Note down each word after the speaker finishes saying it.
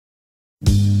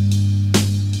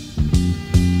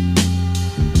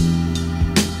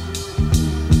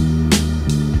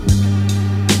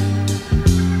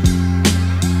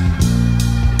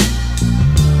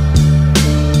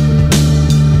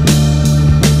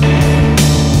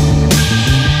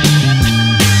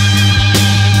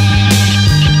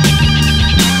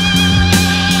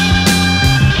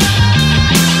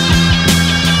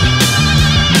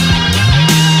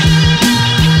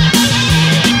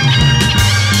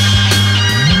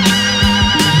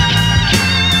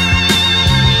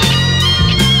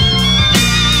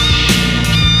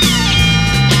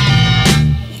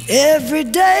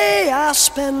day I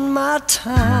spend my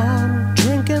time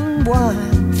drinking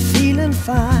wine, feeling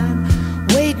fine,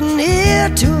 waiting here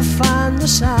to find the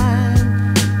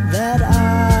sign that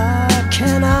I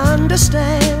can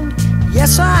understand.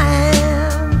 Yes, I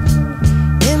am.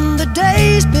 In the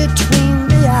days between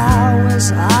the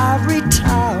hours, ivory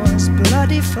towers,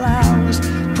 bloody flowers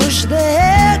push their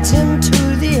heads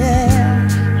into the air.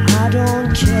 I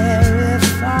don't care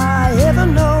if I ever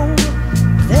know.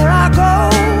 There I go.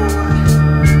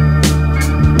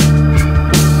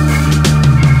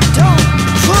 Don't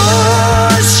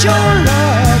push your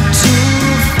love too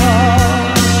far.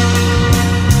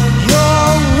 Your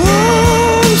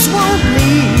wounds won't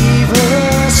leave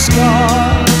a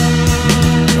scar.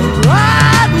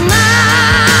 Right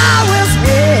now is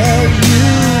where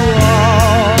you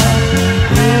are,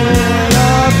 in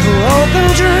a broken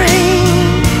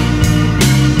dream.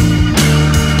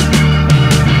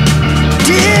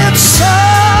 Did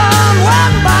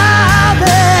someone buy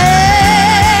there?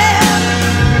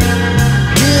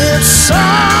 Did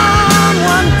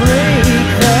someone break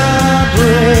the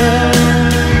bread?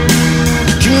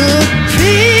 Good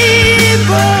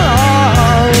people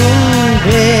are in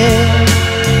bed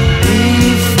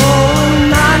before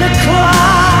 9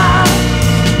 o'clock.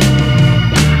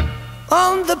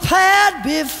 On the pad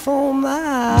before my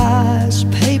eyes,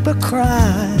 paper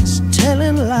cries,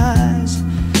 telling lies.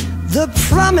 The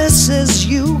promises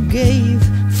you gave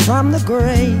from the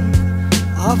grave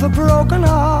of a broken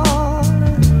heart.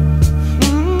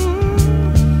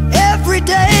 Every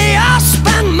day I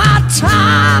spend my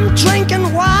time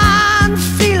drinking wine,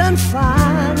 feeling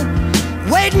fine,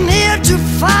 waiting here to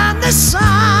find the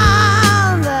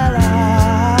sign that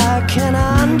I can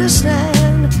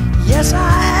understand. Yes, I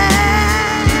am.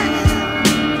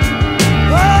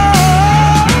 Oh.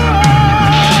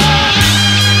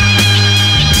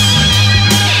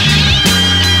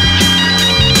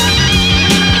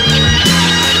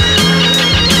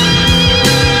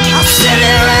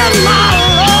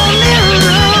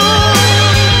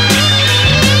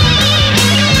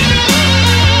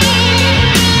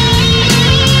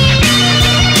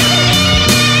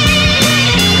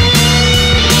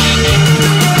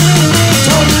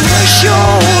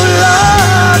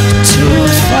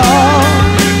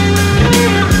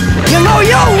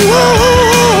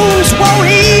 Wounds won't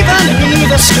even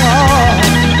leave a scar.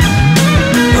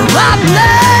 Right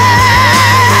now